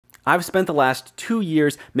I've spent the last 2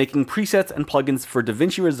 years making presets and plugins for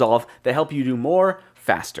DaVinci Resolve that help you do more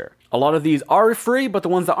faster. A lot of these are free, but the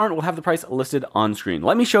ones that aren't will have the price listed on screen.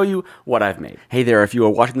 Let me show you what I've made. Hey there, if you are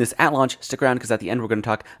watching this at launch, stick around because at the end we're going to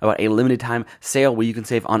talk about a limited time sale where you can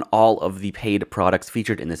save on all of the paid products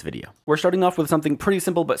featured in this video. We're starting off with something pretty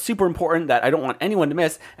simple but super important that I don't want anyone to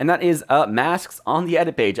miss, and that is masks on the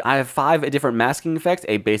edit page. I have 5 different masking effects: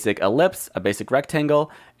 a basic ellipse, a basic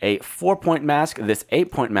rectangle, a 4-point mask, this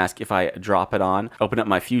 8-point mask. If I drop it on, open up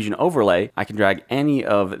my Fusion overlay, I can drag any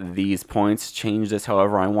of these points, change this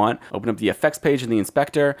however I want, open up the effects page in the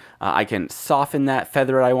inspector. I can soften that,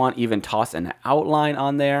 feather it I want, even toss an outline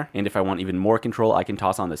on there. And if I want even more control, I can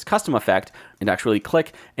toss on this custom effect and actually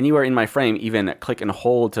click anywhere in my frame, even click and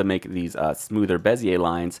hold to make these smoother Bezier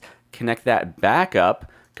lines, connect that back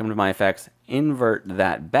up, come to my effects, invert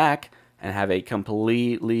that back, and have a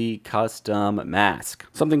completely custom mask.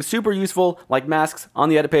 Something super useful like masks on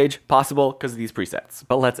the edit page, possible because of these presets.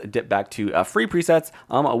 But let's dip back to free presets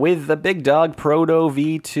with the big dog PROTO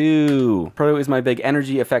V2. PROTO is my big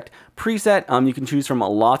energy effect preset. You can choose from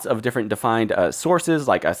lots of different defined sources,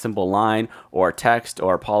 like a simple line or text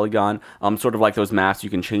or polygon, sort of like those masks.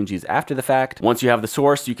 You can change these after the fact. Once you have the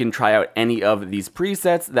source, you can try out any of these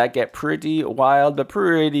presets that get pretty wild but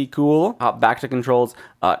pretty cool. Hop back to controls,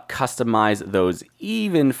 customize those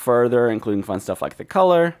even further, including fun stuff like the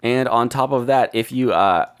color. And on top of that, if you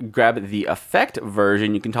grab the effect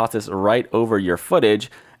version, you can toss this right over your footage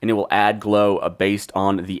and it will add glow based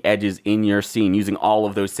on the edges in your scene using all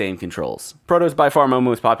of those same controls. PROTO is by far my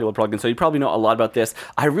most popular plugin, so you probably know a lot about this.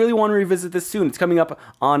 I really want to revisit this soon. It's coming up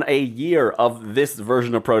on a year of this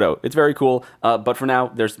version of PROTO. It's very cool, but for now,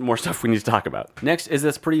 there's more stuff we need to talk about. Next is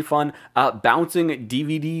this pretty fun bouncing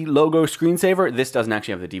DVD logo screensaver. This doesn't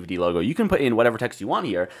actually have the DVD logo. You can put in whatever text you want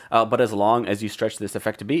here, but as long as you stretch this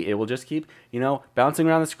effect to be, it will just keep, bouncing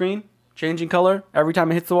around the screen, changing color every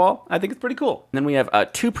time it hits the wall. I think it's pretty cool. And then we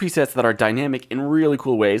have 2 presets that are dynamic in really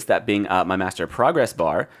cool ways, that being my master progress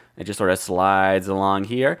bar. It just sort of slides along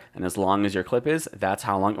here, and as long as your clip is, that's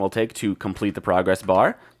how long it will take to complete the progress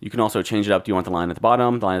bar. You can also change it up. Do you want the line at the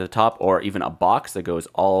bottom, the line at the top, or even a box that goes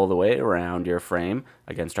all the way around your frame?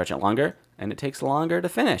 Again, stretch it longer, and it takes longer to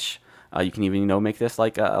finish. You can even make this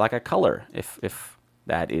like a color if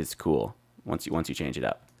that is cool once you change it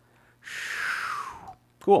up.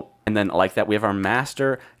 Cool. And then like that, we have our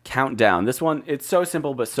master countdown. This one, it's so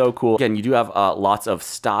simple, but so cool. Again, you do have lots of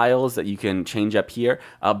styles that you can change up here,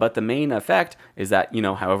 but the main effect is that,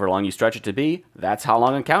 however long you stretch it to be, that's how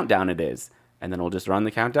long a countdown it is. And then we'll just run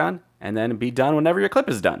the countdown and then be done whenever your clip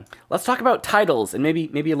is done. Let's talk about titles and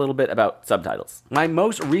maybe a little bit about subtitles. My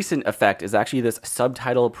most recent effect is actually this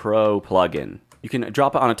Subtitle Pro plugin. You can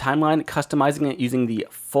drop it on a timeline, customizing it using the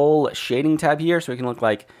full shading tab here, so it can look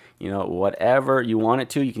like whatever you want it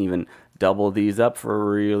to. You can even double these up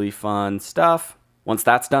for really fun stuff. Once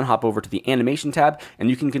that's done, hop over to the animation tab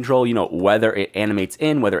and you can control, whether it animates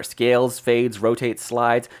in, whether it scales, fades, rotates,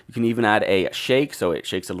 slides. You can even add a shake, so it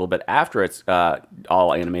shakes a little bit after it's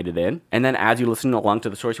all animated in. And then as you listen along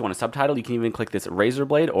to the source you want to subtitle, you can even click this razor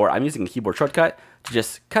blade, or I'm using a keyboard shortcut to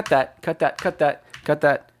just cut that,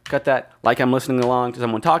 like I'm listening along to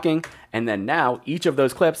someone talking. And then now each of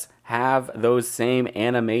those clips have those same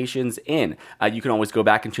animations in. You can always go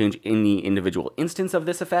back and change any individual instance of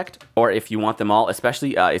this effect, or if you want them all,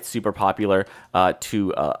 especially it's super popular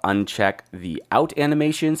to uncheck the out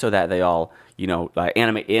animation so that they all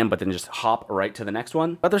animate in, but then just hop right to the next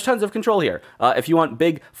one. But there's tons of control here. If you want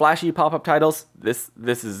big, flashy pop-up titles, this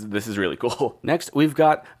is really cool. Next, we've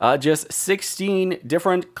got just 16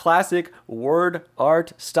 different classic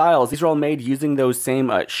WordArt styles. These are all made using those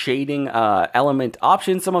same shading element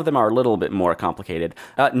options. Some of them are a little bit more complicated.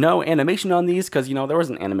 No animation on these because there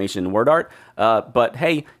wasn't animation in WordArt. But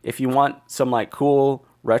hey, if you want some cool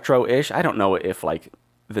retro-ish, I don't know if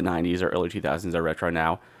the 90s or early 2000s are retro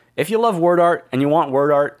now. If you love WordArt and you want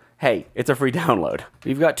WordArt, hey, it's a free download.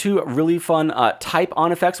 We've got 2 really fun type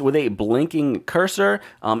on effects with a blinking cursor,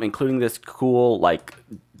 including this cool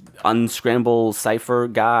unscramble cipher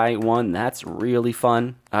guy one. That's really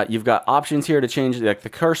fun. You've got options here to change the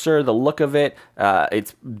cursor, the look of it,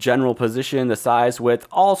 its general position, the size, width,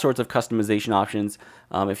 all sorts of customization options.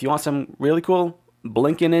 If you want some really cool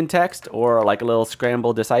blinking in text or a little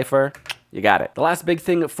scramble decipher, you got it. The last big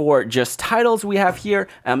thing for just titles we have here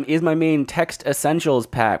is my main text essentials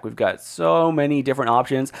pack. We've got so many different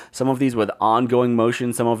options. Some of these with ongoing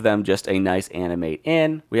motion, some of them just a nice animate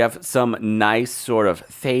in. We have some nice sort of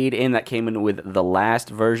fade in that came in with the last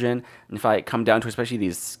version. And if I come down to especially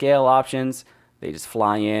these scale options, They just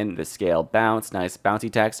fly in, the scale bounce, nice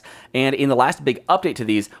bouncy text. And in the last big update to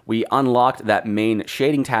these, we unlocked that main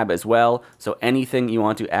shading tab as well. So anything you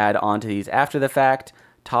want to add onto these after the fact,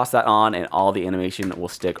 toss that on and all the animation will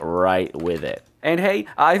stick right with it. And hey,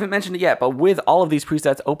 I haven't mentioned it yet, but with all of these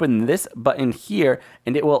presets, open this button here,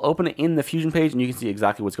 and it will open it in the Fusion page, and you can see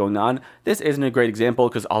exactly what's going on. This isn't a great example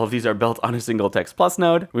because all of these are built on a single Text Plus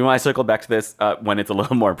node. We might circle back to this when it's a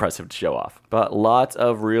little more impressive to show off. But lots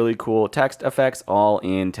of really cool text effects, all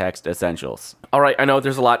in Text Essentials. All right, I know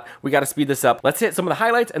there's a lot. We got to speed this up. Let's hit some of the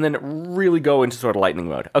highlights and then really go into sort of lightning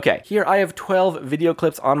mode. Okay, here I have 12 video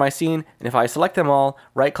clips on my scene, and if I select them all,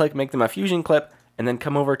 right-click, make them a Fusion clip, and then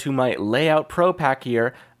come over to my Layout Pro pack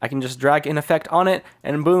here, I can just drag an effect on it,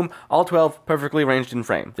 and boom, all 12 perfectly arranged in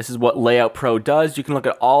frame. This is what Layout Pro does. You can look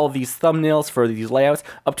at all of these thumbnails for these layouts,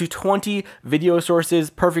 up to 20 video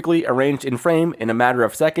sources perfectly arranged in frame in a matter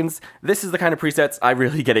of seconds. This is the kind of presets I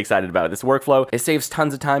really get excited about. This workflow, it saves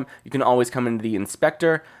tons of time. You can always come into the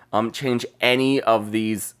inspector, change any of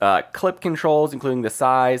these clip controls, including the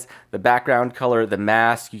size, the background color, the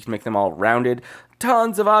mask. You can make them all rounded.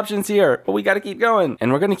 Tons of options here, but we got to keep going.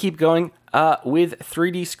 And we're going to keep going with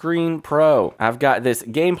 3D Screen Pro. I've got this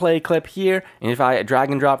gameplay clip here, and if I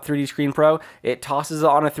drag and drop 3D Screen Pro, it tosses it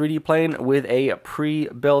on a 3D plane with a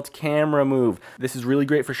pre-built camera move. This is really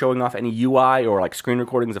great for showing off any UI or like screen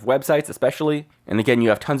recordings of websites especially. And again, you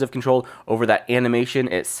have tons of control over that animation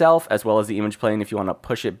itself, as well as the image plane if you want to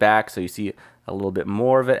push it back so you see a little bit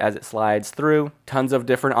more of it as it slides through. Tons of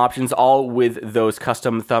different options, all with those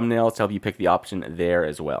custom thumbnails to help you pick the option there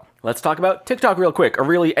as well. Let's talk about TikTok real quick, or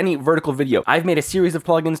really any vertical video. I've made a series of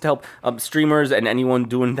plugins to help streamers and anyone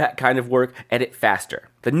doing that kind of work edit faster.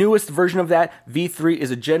 The newest version of that, V3,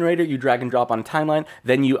 is a generator you drag and drop on a timeline,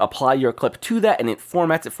 then you apply your clip to that and it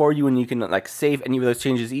formats it for you and you can like save any of those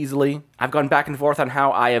changes easily. I've gone back and forth on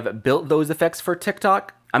how I have built those effects for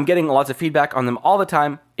TikTok. I'm getting lots of feedback on them all the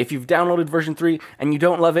time. If you've downloaded version 3 and you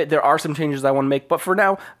don't love it, there are some changes I want to make, but for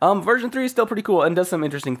now, version 3 is still pretty cool and does some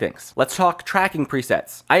interesting things. Let's talk tracking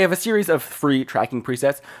presets. I have a series of free tracking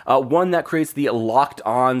presets, one that creates the locked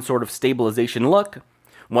on sort of stabilization look,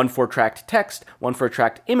 one for tracked text, one for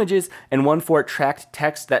tracked images, and one for tracked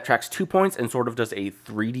text that tracks 2 points and sort of does a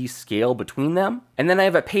 3D scale between them. And then I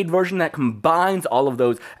have a paid version that combines all of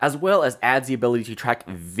those, as well as adds the ability to track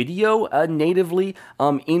video natively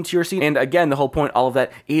into your scene. And again, the whole point, all of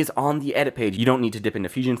that is on the edit page. You don't need to dip into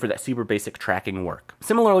Fusion for that super basic tracking work.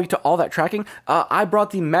 Similarly to all that tracking, I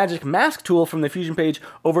brought the Magic Mask tool from the Fusion page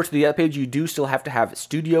over to the edit page. You do still have to have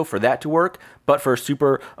Studio for that to work, but for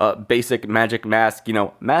super basic Magic Mask,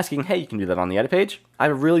 masking, hey, you can do that on the edit page. I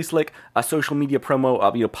have a really slick social media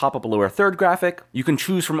promo pop up lower third graphic. You can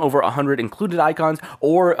choose from over 100 included icons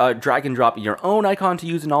or drag and drop your own icon to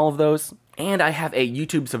use in all of those. And I have a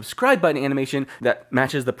YouTube subscribe button animation that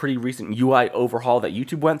matches the pretty recent UI overhaul that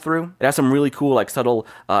YouTube went through. It has some really cool, like subtle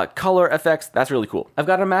color effects. That's really cool. I've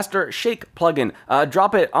got a master shake plugin.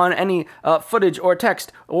 Drop it on any footage or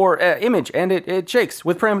text or image, and it shakes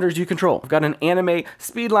with parameters you control. I've got an anime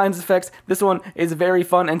speed lines effects. This one is very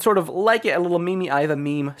fun and sort of like it, a little memey. I have a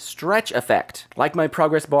meme stretch effect. Like my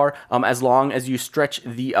progress bar, as long as you stretch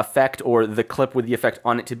the effect or the clip with the effect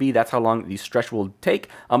on it to be, that's how long the stretch will take.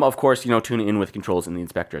 Of course, tune in with controls in the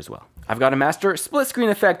inspector as well. I've got a master split screen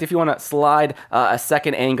effect if you want to slide a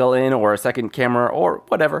second angle in or a second camera or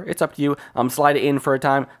whatever. It's up to you. Slide it in for a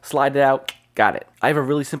time, slide it out. Got it. I have a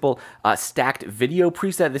really simple stacked video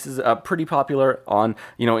preset. This is pretty popular on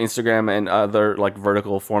Instagram and other like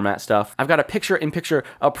vertical format stuff. I've got a picture-in-picture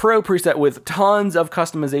pro preset with tons of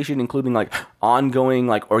customization, including like ongoing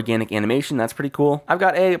like organic animation. That's pretty cool. I've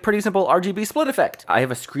got a pretty simple RGB split effect. I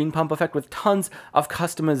have a screen pump effect with tons of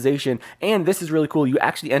customization, and this is really cool. You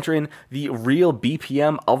actually enter in the real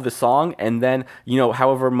BPM of the song, and then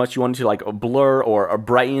however much you want to like blur or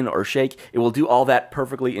brighten or shake, it will do all that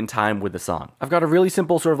perfectly in time with the song. I've got a really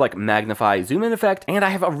simple sort of like Magnify Zoom in effect, and I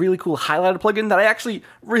have a really cool highlighter plugin that I actually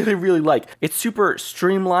really like. It's super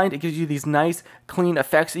streamlined. It gives you these nice clean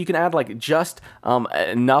effects that you can add like just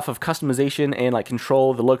enough of customization and like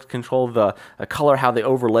control the look, control the color, how they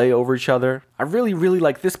overlay over each other. I really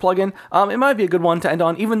like this plugin. It might be a good one to end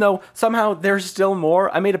on, even though somehow there's still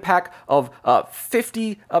more. I made a pack of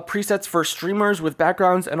 50 presets for streamers with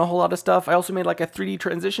backgrounds and a whole lot of stuff. I also made like a 3D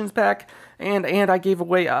transitions pack, and I gave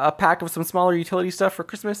away a pack of some smaller utility stuff for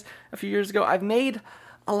Christmas a few years ago. I've made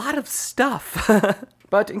a lot of stuff.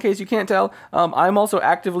 But in case you can't tell, I'm also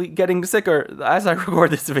actively getting sicker as I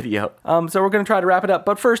record this video. So we're going to try to wrap it up.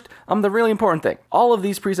 But first, the really important thing. All of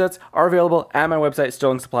these presets are available at my website,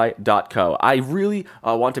 sterlingsupply.co. I really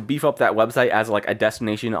want to beef up that website as like a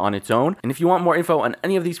destination on its own. And if you want more info on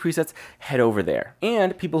any of these presets, head over there.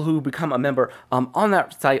 And people who become a member on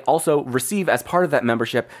that site also receive, as part of that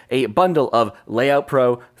membership, a bundle of Layout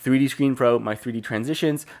Pro, 3D Screen Pro, my 3D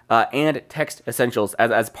transitions, and text essentials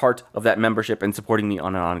as part of that membership and supporting me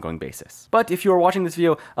on an ongoing basis. But if you are watching this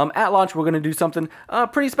video at launch, we're going to do something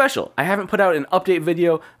pretty special. I haven't put out an update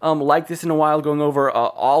video like this in a while, going over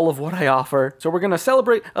all of what I offer. So we're going to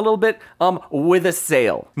celebrate a little bit with a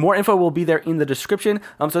sale. More info will be there in the description.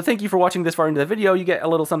 So thank you for watching this far into the video. You get a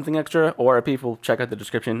little something extra, or if people check out the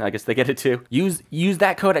description, I guess they get it too. Use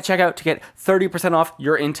that code at checkout to get 30% off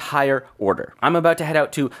your entire order. I'm about to head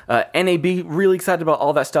out to NAB, really excited about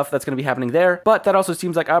all that stuff that's going to be happening there, but that also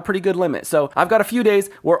seems like a pretty good limit. So I've got a few days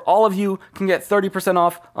where all of you can get 30%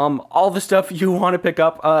 off all the stuff you want to pick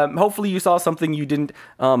up. Hopefully you saw something you didn't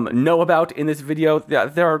know about in this video.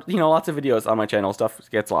 There are, lots of videos on my channel, stuff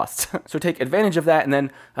gets lost. So take advantage of that, and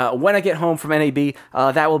then when I get home from NAB,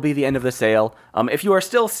 that will be the end of the sale. If you are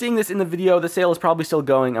still seeing this in the video, the sale is probably still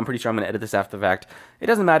going. I'm pretty sure I'm going to edit this after the fact. It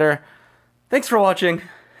doesn't matter. Thanks for watching,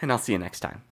 and I'll see you next time.